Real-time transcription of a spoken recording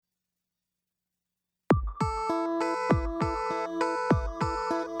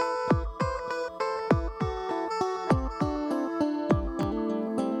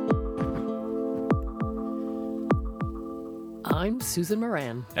I'm Susan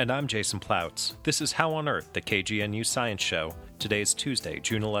Moran. And I'm Jason Ploutz. This is How on Earth, the KGNU Science Show. Today is Tuesday,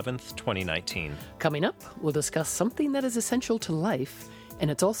 June 11th, 2019. Coming up, we'll discuss something that is essential to life,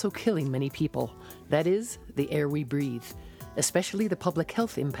 and it's also killing many people. That is, the air we breathe, especially the public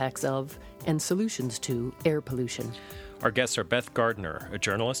health impacts of and solutions to air pollution. Our guests are Beth Gardner, a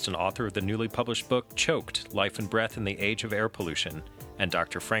journalist and author of the newly published book, Choked, Life and Breath in the Age of Air Pollution, and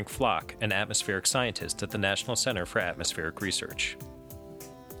Dr. Frank Flock, an atmospheric scientist at the National Center for Atmospheric Research.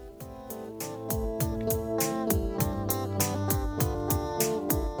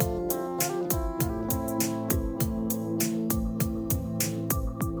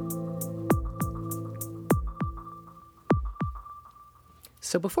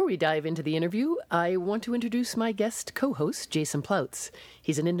 So before we dive into the interview, I want to introduce my guest co-host, Jason Ploutz.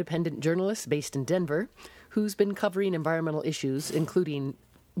 He's an independent journalist based in Denver who's been covering environmental issues, including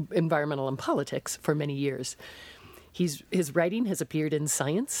environmental and politics, for many years. His writing has appeared in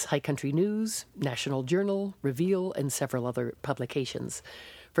Science, High Country News, National Journal, Reveal, and several other publications.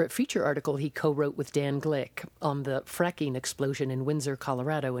 For a feature article he co-wrote with Dan Glick on the fracking explosion in Windsor,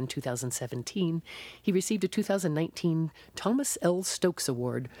 Colorado in 2017, he received a 2019 Thomas L. Stokes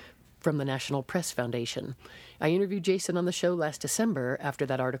Award from the National Press Foundation. I interviewed Jason on the show last December after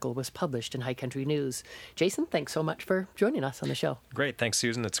that article was published in High Country News. Jason, thanks so much for joining us on the show. Great. Thanks,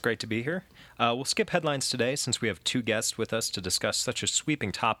 Susan. It's great to be here. We'll skip headlines today since we have two guests with us to discuss such a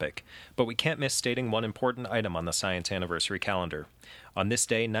sweeping topic, but we can't miss stating one important item on the Science Anniversary calendar. On this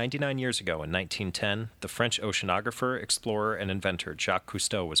day, 99 years ago in 1910, the French oceanographer, explorer, and inventor Jacques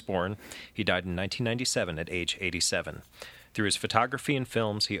Cousteau was born. He died in 1997 at age 87. Through his photography and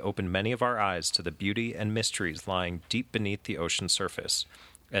films, he opened many of our eyes to the beauty and mysteries lying deep beneath the ocean's surface,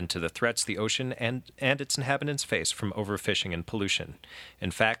 and to the threats the ocean and its inhabitants face from overfishing and pollution.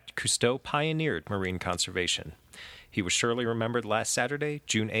 In fact, Cousteau pioneered marine conservation. He was surely remembered last Saturday,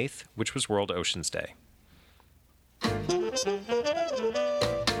 June 8th, which was World Oceans Day.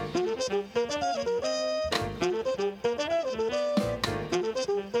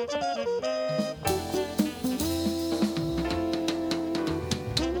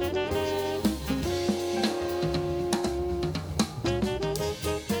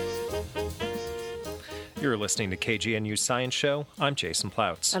 You're listening to KGNU Science Show. I'm Jason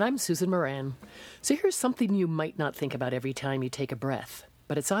Ploutz. And I'm Susan Moran. So here's something you might not think about every time you take a breath,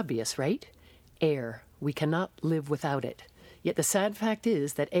 but it's obvious, right? Air. We cannot live without it. Yet the sad fact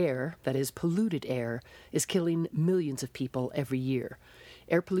is that air, that is polluted air, is killing millions of people every year.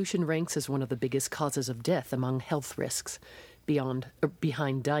 Air pollution ranks as one of the biggest causes of death among health risks,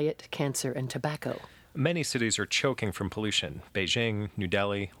 behind diet, cancer, and tobacco. Many cities are choking from pollution. Beijing, New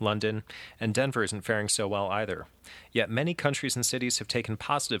Delhi, London, and Denver isn't faring so well either. Yet many countries and cities have taken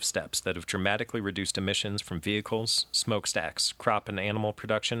positive steps that have dramatically reduced emissions from vehicles, smokestacks, crop and animal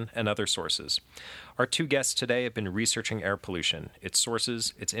production, and other sources. Our two guests today have been researching air pollution, its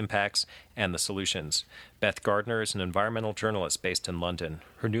sources, its impacts, and the solutions. Beth Gardner is an environmental journalist based in London.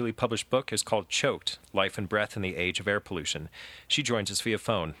 Her newly published book is called Choked, Life and Breath in the Age of Air Pollution. She joins us via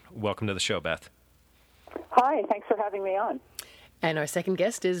phone. Welcome to the show, Beth. Hi, thanks for having me on. And our second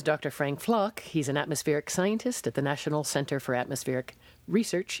guest is Dr. Frank Flock. He's an atmospheric scientist at the National Center for Atmospheric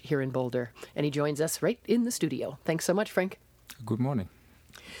Research here in Boulder. And he joins us right in the studio. Thanks so much, Frank. Good morning.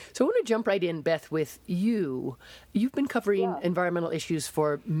 So I want to jump right in, Beth, with you. You've been covering environmental issues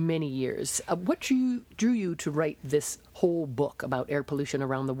for many years. What drew you to write this whole book about air pollution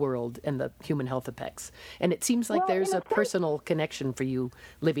around the world and the human health effects? And it seems like there's a personal connection for you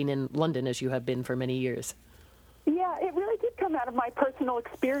living in London as you have been for many years. Yeah, it really did come out of my personal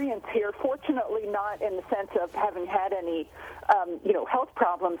experience here. Fortunately, not in the sense of having had any, health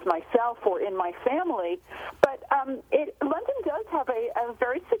problems myself or in my family, but London does have a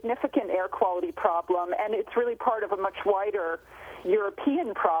very significant air quality problem, and it's really part of a much wider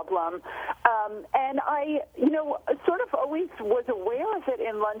European problem. And I, sort of always was aware of it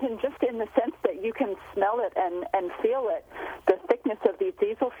in London, just in the sense that you can smell it and feel it, the thickness of these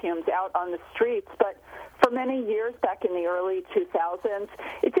diesel fumes out on the streets. But for many years back in the early 2000s,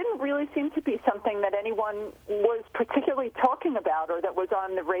 it didn't really seem to be something that anyone was particularly talking about or that was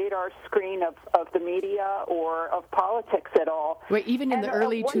on the radar screen of the media or of politics at all. Right, even in the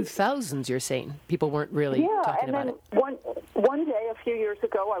early 2000s, you're saying people weren't really talking about it. Yeah, and then one day, a few years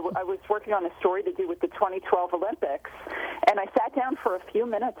ago, I was working on a story to do with the 2012 Olympics, and I sat down for a few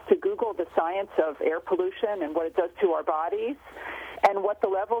minutes to Google the science of air pollution and what it does to our bodies. and what the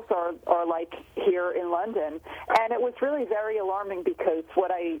levels are like here in London. And it was really very alarming because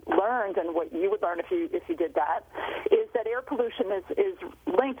what I learned, and what you would learn if you did that, is that air pollution is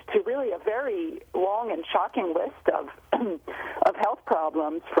linked to really a very long and shocking list of of health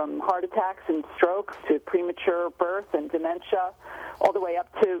problems, from heart attacks and strokes to premature birth and dementia, all the way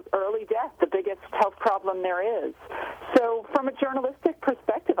up to early death, the biggest health problem there is. So from a journalistic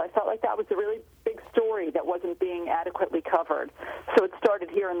perspective, I felt like that was a really big story that wasn't being adequately covered. So it started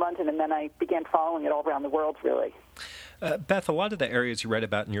here in London, and then I began following it all around the world, really. Beth, a lot of the areas you read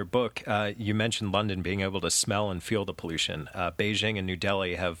about in your book, you mentioned London being able to smell and feel the pollution. Beijing and New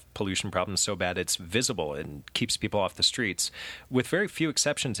Delhi have pollution problems so bad it's visible and keeps people off the streets. With very few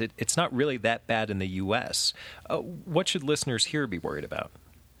exceptions, it's not really that bad in the U.S. What should listeners here be worried about?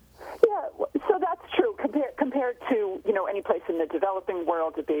 Yeah, so that's true. Compared to, any place in the developing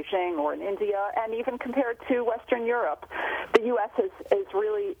world, to Beijing or in India, and even compared to Western Europe, the U.S. has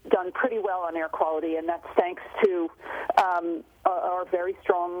really done pretty well on air quality, and that's thanks to our very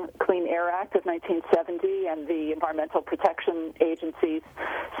strong Clean Air Act of 1970 and the Environmental Protection Agency's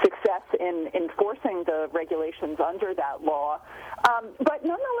success in enforcing the regulations under that law. But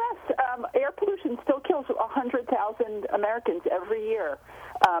nonetheless, air pollution still kills 100,000 Americans every year.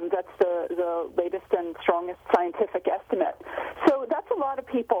 That's the latest and strongest scientific estimate. So that's a lot of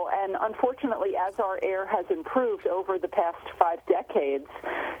people, and unfortunately, as our air has improved over the past 5 decades,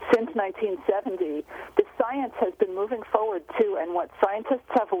 since 1970, the science has been moving forward too, and what scientists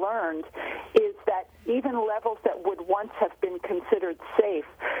have learned is that even levels that would once have been considered safe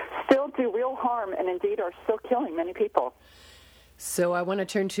still do real harm and indeed are still killing many people. So I want to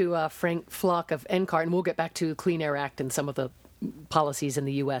turn to Frank Flock of NCAR, and we'll get back to Clean Air Act and some of the policies in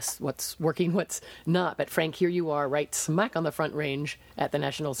the U.S., what's working, what's not. But Frank, here you are right smack on the Front Range at the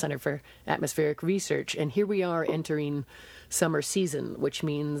National Center for Atmospheric Research. And here we are entering summer season, which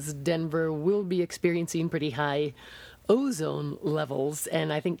means Denver will be experiencing pretty high ozone levels.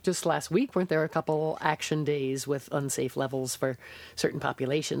 And I think just last week, weren't there a couple action days with unsafe levels for certain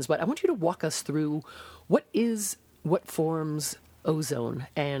populations? But I want you to walk us through what forms ozone,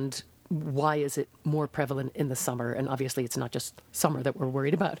 and why is it more prevalent in the summer? And obviously, it's not just summer that we're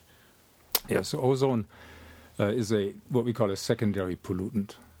worried about. Yeah, so ozone is what we call a secondary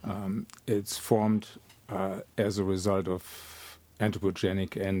pollutant. It's formed as a result of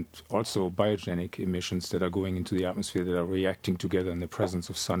anthropogenic and also biogenic emissions that are going into the atmosphere that are reacting together in the presence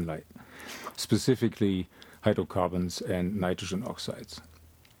of sunlight, specifically hydrocarbons and nitrogen oxides.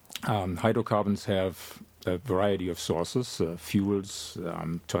 Hydrocarbons have a variety of sources, fuels,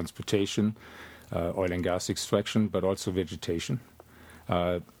 transportation, oil and gas extraction, but also vegetation.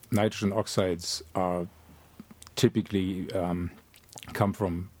 Nitrogen oxides are typically come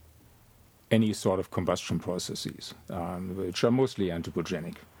from any sort of combustion processes, which are mostly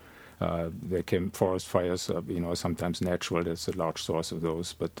anthropogenic. Forest fires are sometimes natural. That's a large source of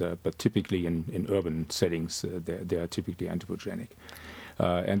those, but typically in urban settings, they are typically anthropogenic.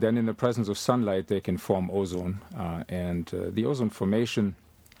 And then in the presence of sunlight, they can form ozone. And the ozone formation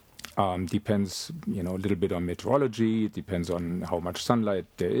depends, a little bit on meteorology. It depends on how much sunlight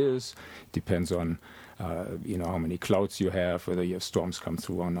there is. It depends on, how many clouds you have, whether you have storms come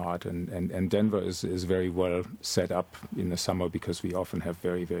through or not. And Denver is very well set up in the summer because we often have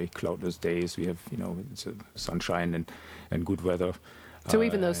very, very cloudless days. We have, it's sunshine and good weather. So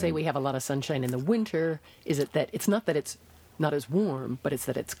even though, say, we have a lot of sunshine in the winter, is it that it's not that it's not as warm, but it's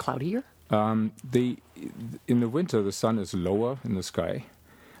that it's cloudier? In the winter, the sun is lower in the sky,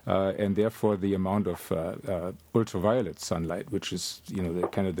 and therefore the amount of ultraviolet sunlight, which is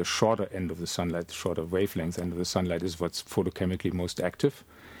the shorter end of the sunlight, the shorter wavelength end of the sunlight, is what's photochemically most active,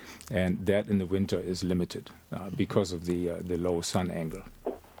 and that in the winter is limited because of the low sun angle.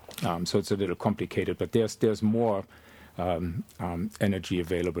 So it's a little complicated, but there's more energy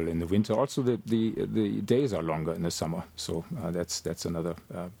available in the winter. Also, the days are longer in the summer, so that's another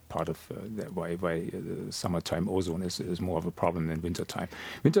part of why summertime ozone is more of a problem than wintertime.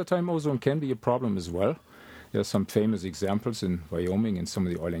 Wintertime ozone can be a problem as well. There are some famous examples in Wyoming and some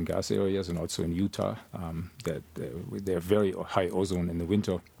of the oil and gas areas, and also in Utah, that they're very high ozone in the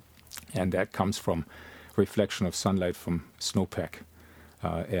winter, and that comes from reflection of sunlight from snowpack.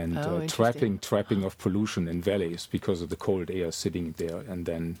 And trapping of pollution in valleys because of the cold air sitting there and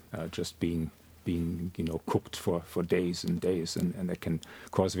then just being cooked for days and days, and that can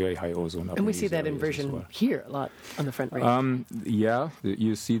cause very high ozone. And we see that inversion here a lot on the Front Range. Yeah,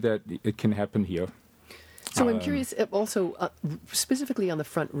 you see that it can happen here. So I'm curious also, specifically on the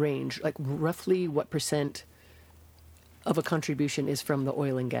Front Range, like roughly what percent of a contribution is from the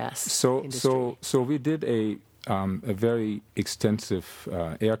oil and gas industry? So we did a very extensive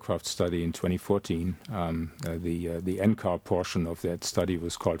aircraft study in 2014. The NCAR portion of that study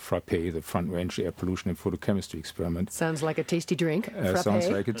was called FRAPPE, the Front Range Air Pollution and Photochemistry Experiment. Sounds like a tasty drink. Sounds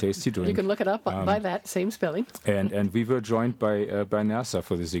like a tasty drink. You can look it up by that, same spelling. And we were joined by NASA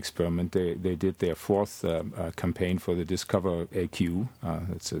for this experiment. They did their fourth campaign for the Discover AQ.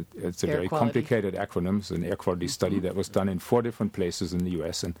 It's a very complicated acronym. It's an air quality study that was done in 4 different places in the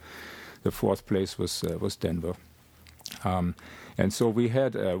U.S., and the fourth place was Denver. And so we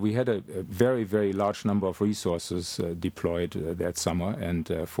had a very, very large number of resources deployed that summer, and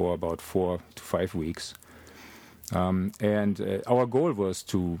for about 4 to 5 weeks. And our goal was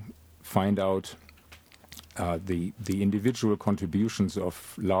to find out the individual contributions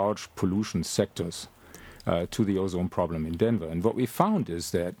of large pollution sectors to the ozone problem in Denver. And what we found is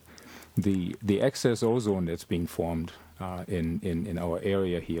that the excess ozone that's being formed in our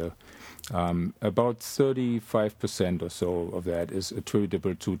area here, about 35% or so of that is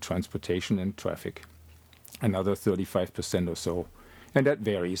attributable to transportation and traffic. Another 35% or so, and that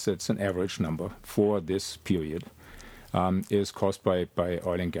varies, that's an average number for this period, is caused by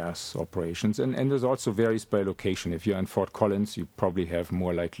oil and gas operations. And there's also varies by location. If you're in Fort Collins, you probably have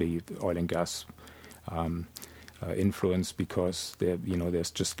more likely oil and gas influence because there's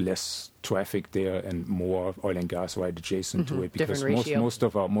just less traffic there and more oil and gas right adjacent to it, because most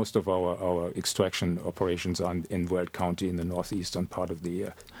of our extraction operations are in Weld County in the northeastern part of the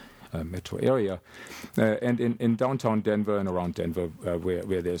metro area, and in downtown Denver and around Denver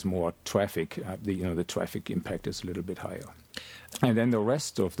where there's more traffic, the traffic impact is a little bit higher. And then the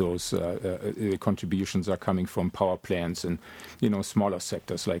rest of those contributions are coming from power plants and, smaller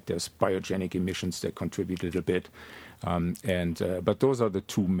sectors, like there's biogenic emissions that contribute a little bit. But those are the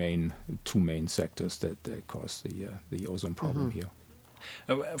two main sectors that cause the ozone problem here.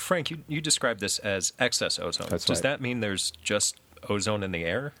 Frank, you described this as excess ozone. That's Does right. that mean there's just ozone in the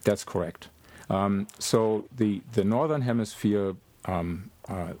air? That's correct. So the northern hemisphere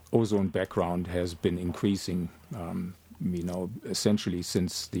ozone background has been increasing essentially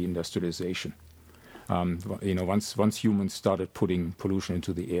since the industrialization. Once humans started putting pollution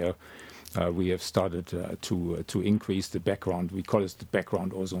into the air, we have started to increase the background. We call it the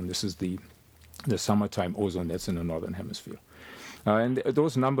background ozone. This is the summertime ozone that's in the northern hemisphere. And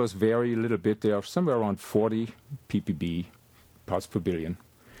those numbers vary a little bit. They are somewhere around 40 ppb, parts per billion.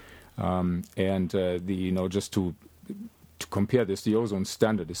 Just to compare this, the ozone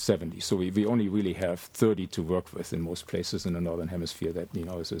standard is 70, so we only really have 30 to work with in most places in the northern hemisphere. That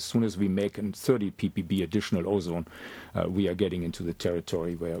as soon as we make a 30 ppb additional ozone, we are getting into the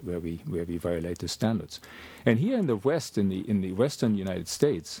territory where we violate the standards. And here in the West, in the western United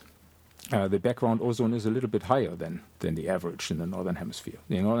States, the background ozone is a little bit higher than the average in the northern hemisphere.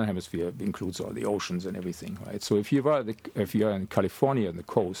 The northern hemisphere includes all the oceans and everything, right? So if you are in California on the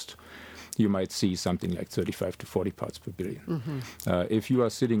coast, you might see something like 35 to 40 parts per billion. Mm-hmm. If you are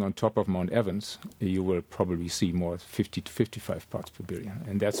sitting on top of Mount Evans, you will probably see more 50 to 55 parts per billion.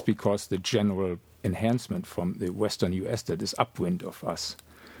 And that's because the general enhancement from the western U.S. that is upwind of us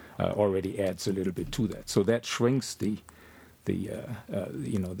already adds a little bit to that. So that shrinks the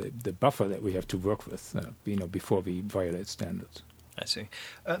buffer that we have to work with, before we violate standards. I see.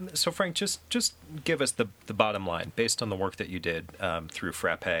 So Frank, just give us the bottom line based on the work that you did through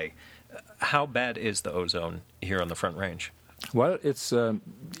FRAPPE. How bad is the ozone here on the Front Range? Well, it's I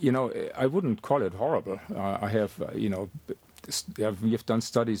wouldn't call it horrible. I have we have done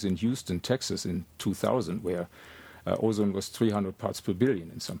studies in Houston, Texas, in 2000 where ozone was 300 parts per billion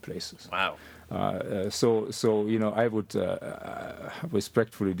in some places. Wow. So I would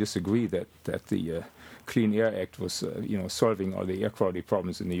respectfully disagree that the Clean Air Act was solving all the air quality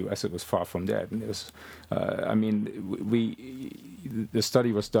problems in the U.S. It was far from that. And the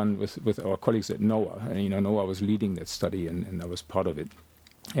study was done with our colleagues at NOAA, and NOAA was leading that study, and I was part of it.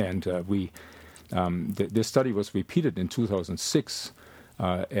 And the study was repeated in 2006.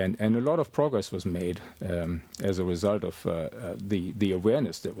 And a lot of progress was made as a result of the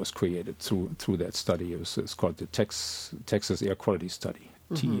awareness that was created through that study. It's called the Texas Air Quality Study,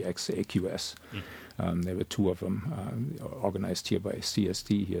 TEXAQS. There were 2 of them organized here by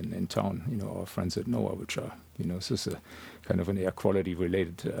CSD here in town. Our friends at NOAA, which are this is a kind of an air quality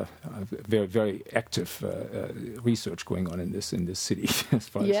related, very very active research going on in this city as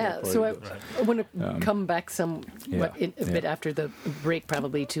far as air quality goes. I want to come back a bit after the break,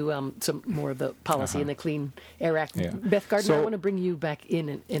 probably to some more of the policy in the Clean Air Act. Yeah. Beth Gardner, I want to bring you back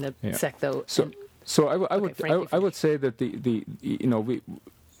in a sec, though. So I would say that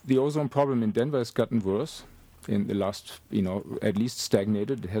the ozone problem in Denver has gotten worse in the last, at least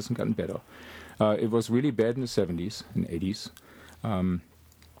stagnated. It hasn't gotten better. It was really bad in the 70s and 80s.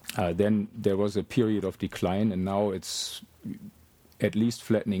 Then there was a period of decline, and now it's at least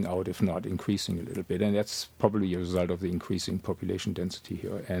flattening out, if not increasing a little bit. And that's probably a result of the increasing population density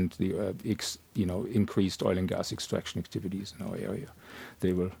here and the increased oil and gas extraction activities in our area.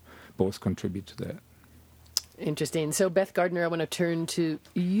 They will both contribute to that. Interesting. So, Beth Gardner, I want to turn to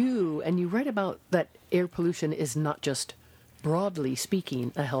you. And you write about that air pollution is not just broadly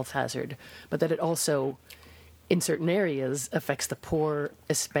speaking a health hazard, but that it also, in certain areas, affects the poor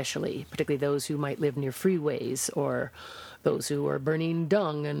especially, particularly those who might live near freeways or those who are burning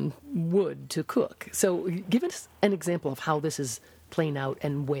dung and wood to cook. So give us an example of how this is playing out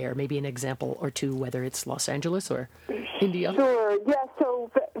and where, maybe an example or two, whether it's Los Angeles or India. Sure, yeah, so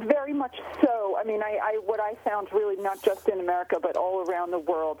very much so. I mean, what I found really not just in America but all around the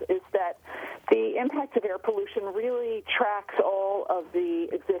world is that the impact of air pollution really tracks all of the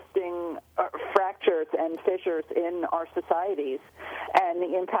existing fractures and fissures in our societies, and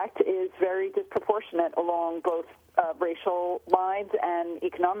the impact is very disproportionate along both racial lines and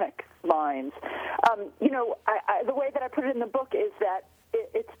economic lines. The way that I put it in the book is that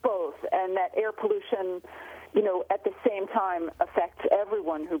it's both, and that air pollution, at the same time affects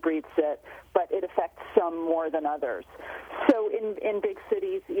everyone who breathes it, but it affects some more than others. So in big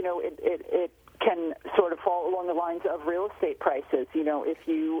cities, it can sort of fall along the lines of real estate prices. If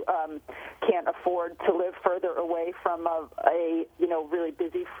you can't afford to live further away from a really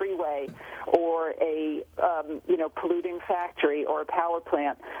busy freeway or a polluting factory or a power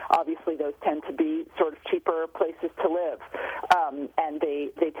plant, obviously those tend to be sort of cheaper places to live, and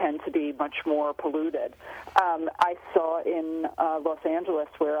they tend to be much more polluted. I saw in Los Angeles,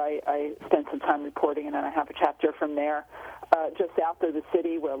 where I spent some time reporting, and then I have a chapter from there, just south of the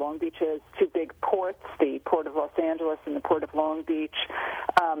city where Long Beach is, two big ports, the Port of Los Angeles and the Port of Long Beach.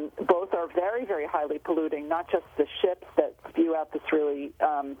 Both are very, very highly polluting, not just the ships that spew out this really,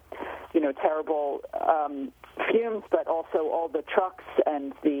 terrible fumes, but also all the trucks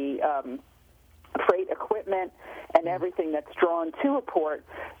and the freight equipment and everything that's drawn to a port.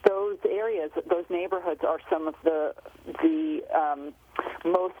 Those areas, those neighborhoods are some of the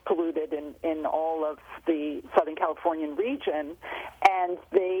most polluted in all of the Southern Californian region, and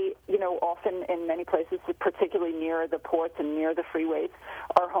they, often in many places, particularly near the ports and near the freeways,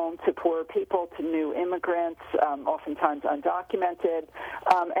 are home to poor people, to new immigrants, oftentimes undocumented,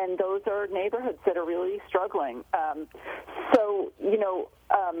 and those are neighborhoods that are really struggling.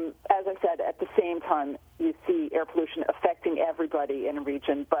 As I said, at the same time, you see air pollution affecting everybody in a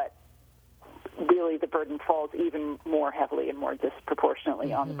region, but really the burden falls even more heavily and more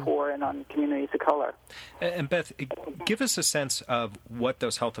disproportionately on the poor and on communities of color. And Beth, give us a sense of what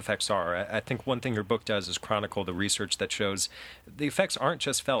those health effects are. I think one thing your book does is chronicle the research that shows the effects aren't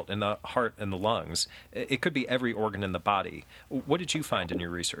just felt in the heart and the lungs. It could be every organ in the body. What did you find in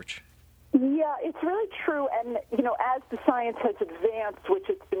your research? Yeah, it's really true. And, as the science has advanced, which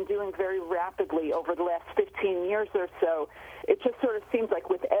it's been doing very rapidly over the last 15 years or so, it just sort of seems like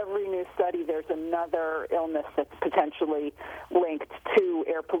with every new study, there's another illness that's potentially linked to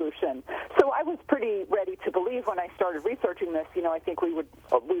air pollution. So I was pretty ready to believe when I started researching this. I think we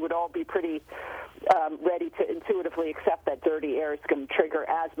would all be pretty ready to intuitively accept that dirty air is going to trigger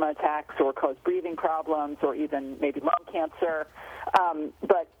asthma attacks or cause breathing problems or even maybe lung cancer.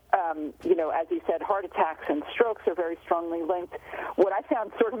 But as you said, heart attacks and strokes are very strongly linked. What I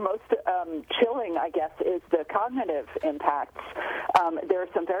found sort of most chilling, I guess, is the cognitive impacts. There are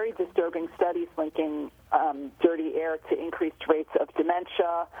some very disturbing studies linking dirty air to increased rates of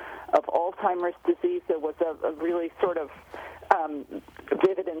dementia, of Alzheimer's disease. There was a really sort of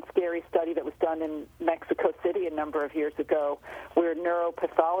vivid and scary study that was done in Mexico City a number of years ago where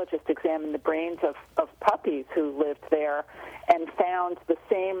neuropathologists examined the brains of puppies who lived there and found the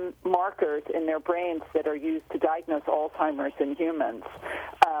same markers in their brains that are used to diagnose Alzheimer's in humans,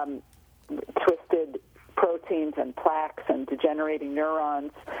 twisted proteins and plaques and degenerating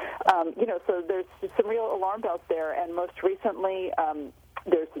neurons. So there's some real alarm bells there, and most recently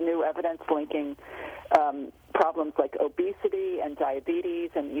there's new evidence linking problems like obesity and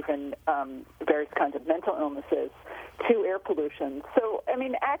diabetes and even various kinds of mental illnesses to air pollution. So,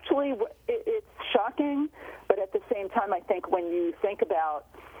 actually, it's shocking, but at the same time, I think when you think about,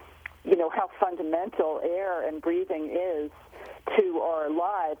 how fundamental air and breathing is to our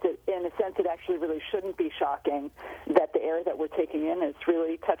lives, in a sense, it actually really shouldn't be shocking that the air that we're taking in is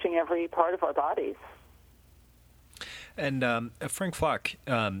really touching every part of our bodies. And Frank Flock,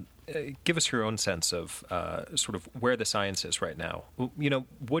 give us your own sense of sort of where the science is right now.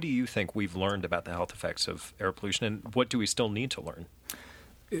 What do you think we've learned about the health effects of air pollution, and what do we still need to learn?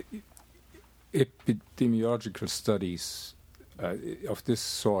 epidemiological studies of this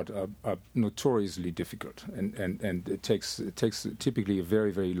sort are notoriously difficult, and it takes typically a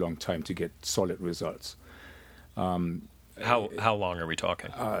very, very long time to get solid results. How long are we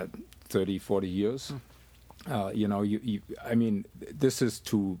talking? 30, 40 years. I mean, this is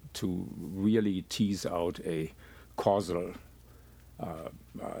to really tease out a cause and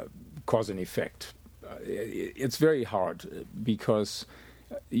effect. It's very hard because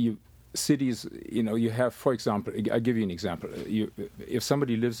cities, you have, for example, I'll give you an example. If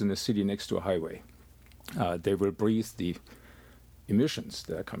somebody lives in a city next to a highway, they will breathe the emissions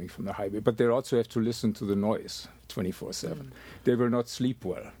that are coming from the highway, but they also have to listen to the noise 24/7. They will not sleep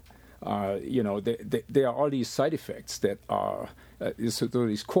well. There are all these side effects that are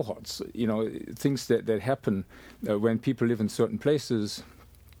these cohorts, things that happen when people live in certain places.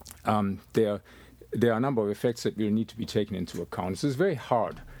 There are a number of effects that will need to be taken into account. So it's very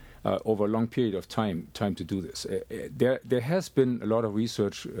hard over a long period of time to do this. There has been a lot of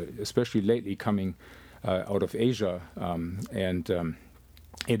research, especially lately, coming out of Asia, and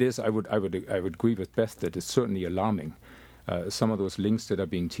it is. I would agree with Beth that it's certainly alarming. Some of those links that are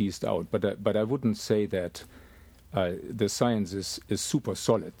being teased out, but I wouldn't say that the science is super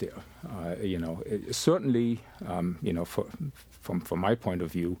solid there. Certainly, from my point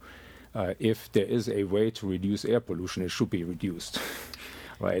of view, if there is a way to reduce air pollution, it should be reduced,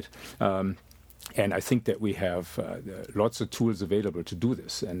 right? And I think that we have lots of tools available to do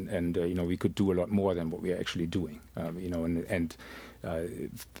this, and we could do a lot more than what we are actually doing.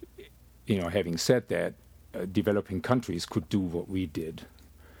 Having said that, developing countries could do what we did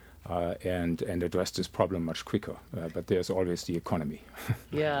and address this problem much quicker. But there's always the economy.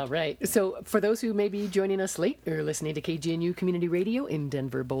 Yeah, right. So for those who may be joining us late or listening to KGNU Community Radio in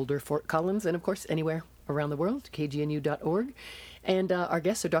Denver, Boulder, Fort Collins, and of course anywhere around the world, kgnu.org. And our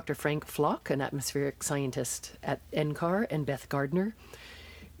guests are Dr. Frank Flock, an atmospheric scientist at NCAR, and Beth Gardner.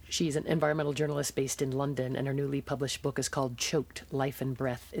 She's an environmental journalist based in London, and her newly published book is called Choked: Life and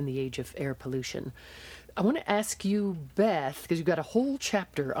Breath in the Age of Air Pollution. I want to ask you, Beth, because you've got a whole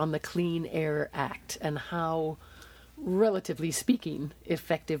chapter on the Clean Air Act and how, relatively speaking,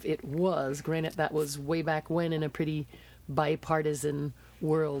 effective it was. Granted, that was way back when in a pretty bipartisan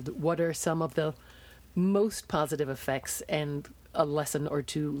world. What are some of the most positive effects and a lesson or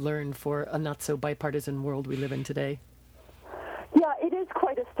two learned for a not-so-bipartisan world we live in today? Yeah, it is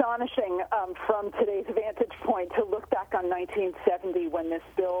quite astonishing from today's vantage point to look back on 1970 when this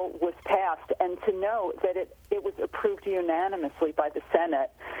bill was passed and to know that it was approved unanimously by the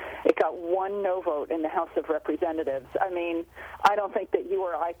Senate. It got one no vote in the House of Representatives. I mean, I don't think that you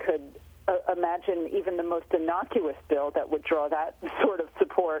or I could imagine even the most innocuous bill that would draw that sort of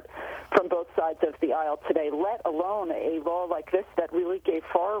support from both sides of the aisle today, let alone a law like this that really gave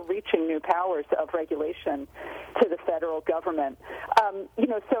far-reaching new powers of regulation to the federal government.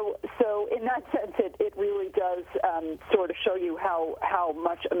 So in that sense, it really does sort of show you how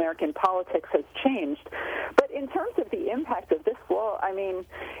much American politics has changed. But in terms of the impact of this law, I mean,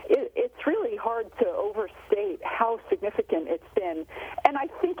 it's really hard to overstate how significant it's been. And I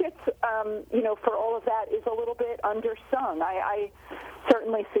think it's, for all of that, is a little bit undersung. I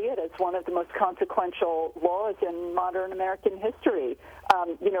certainly see it as one of the most consequential laws in modern American history.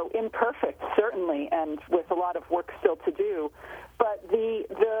 Imperfect, certainly, and with a lot of work still to do. But the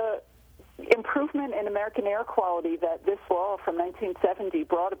improvement in American air quality that this law from 1970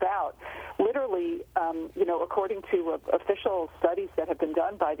 brought about, literally, according to official studies that have been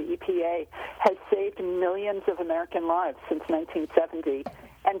done by the EPA, has saved millions of American lives since 1970.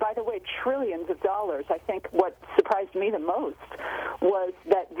 And by the way, trillions of dollars. I think what surprised me the most was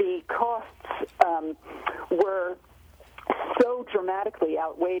that the costs were so dramatically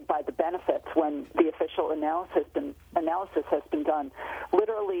outweighed by the benefits when the official analysis has been done.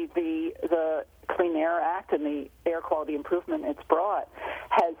 Literally, the Clean Air Act and the air quality improvement it's brought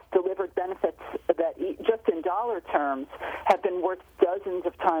has delivered benefits that, just in dollar terms, have been worth dozens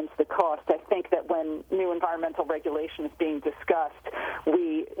of times the cost. I think that when new environmental regulation is being discussed,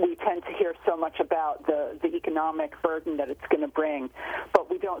 we tend to hear so much about the economic burden that it's going to bring, but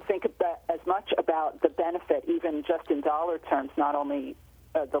we don't think as much about the benefit, even just in dollar terms, not only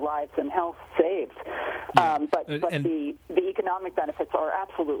the lives and health saved, but the economic benefits are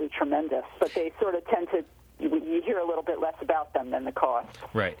absolutely tremendous, but they sort of tend to, you hear a little bit less about them than the cost.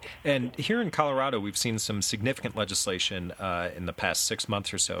 Right. And here in Colorado, we've seen some significant legislation in the past 6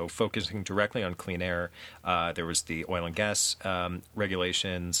 months or so focusing directly on clean air. There was the oil and gas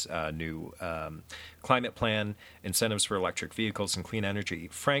regulations, new climate plan, incentives for electric vehicles and clean energy.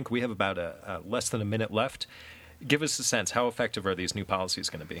 Frank, we have about less than a minute left. Give us a sense. How effective are these new policies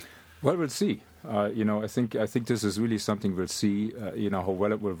going to be? Well, we'll see. I think this is really something we'll see. How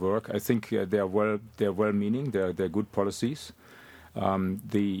well it will work. I think they're well-meaning. They're good policies.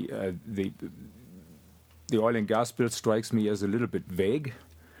 The oil and gas bill strikes me as a little bit vague,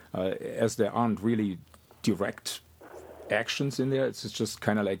 as there aren't really direct actions in there. It's just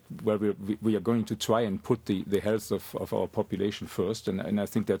kind of like, well, we are going to try and put the health of our population first, and I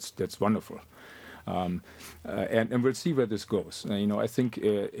think that's wonderful. And we'll see where this goes. I think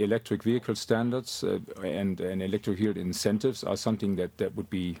electric vehicle standards and electric vehicle incentives are something that would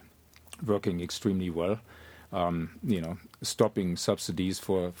be working extremely well. Stopping subsidies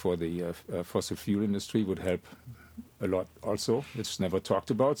for the fossil fuel industry would help a lot. Also, it's never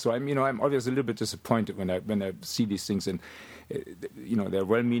talked about. So I'm always a little bit disappointed when I see these things, and they're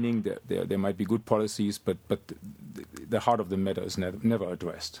well-meaning. There might be good policies, but the heart of the matter is never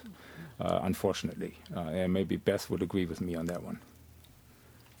addressed. Unfortunately, and maybe Beth would agree with me on that one.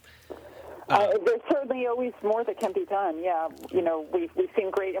 There's certainly always more that can be done. Yeah, we've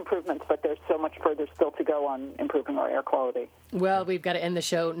seen great improvements, but there's so much further still to go on improving our air quality. Well, we've got to end the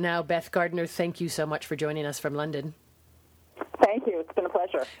show now. Beth Gardner, thank you so much for joining us from London. Thank you. It's been a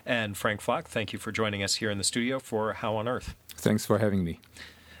pleasure. And Frank Flock, thank you for joining us here in the studio for How on Earth. Thanks for having me.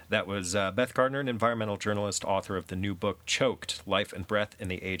 That was Beth Gardner, an environmental journalist, author of the new book, Choked, Life and Breath in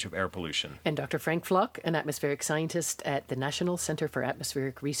the Age of Air Pollution. And Dr. Frank Flock, an atmospheric scientist at the National Center for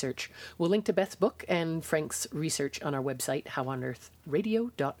Atmospheric Research. We'll link to Beth's book and Frank's research on our website,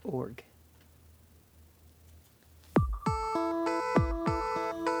 howonearthradio.org.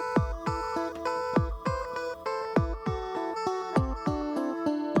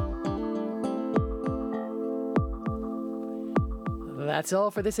 That's all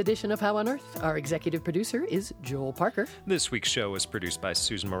for this edition of How on Earth. Our executive producer is Joel Parker. This week's show was produced by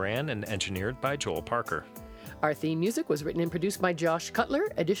Susan Moran and engineered by Joel Parker. Our theme music was written and produced by Josh Cutler.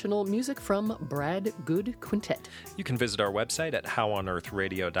 Additional music from Brad Good Quintet. You can visit our website at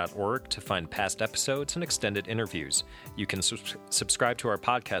howonearthradio.org to find past episodes and extended interviews. You can subscribe to our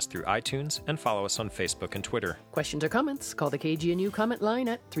podcast through iTunes and follow us on Facebook and Twitter. Questions or comments? Call the KGNU comment line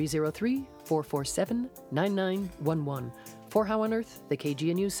at 303-447-9911. For How on Earth, the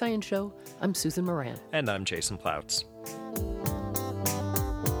KGNU Science Show, I'm Susan Moran. And I'm Jason Plouts.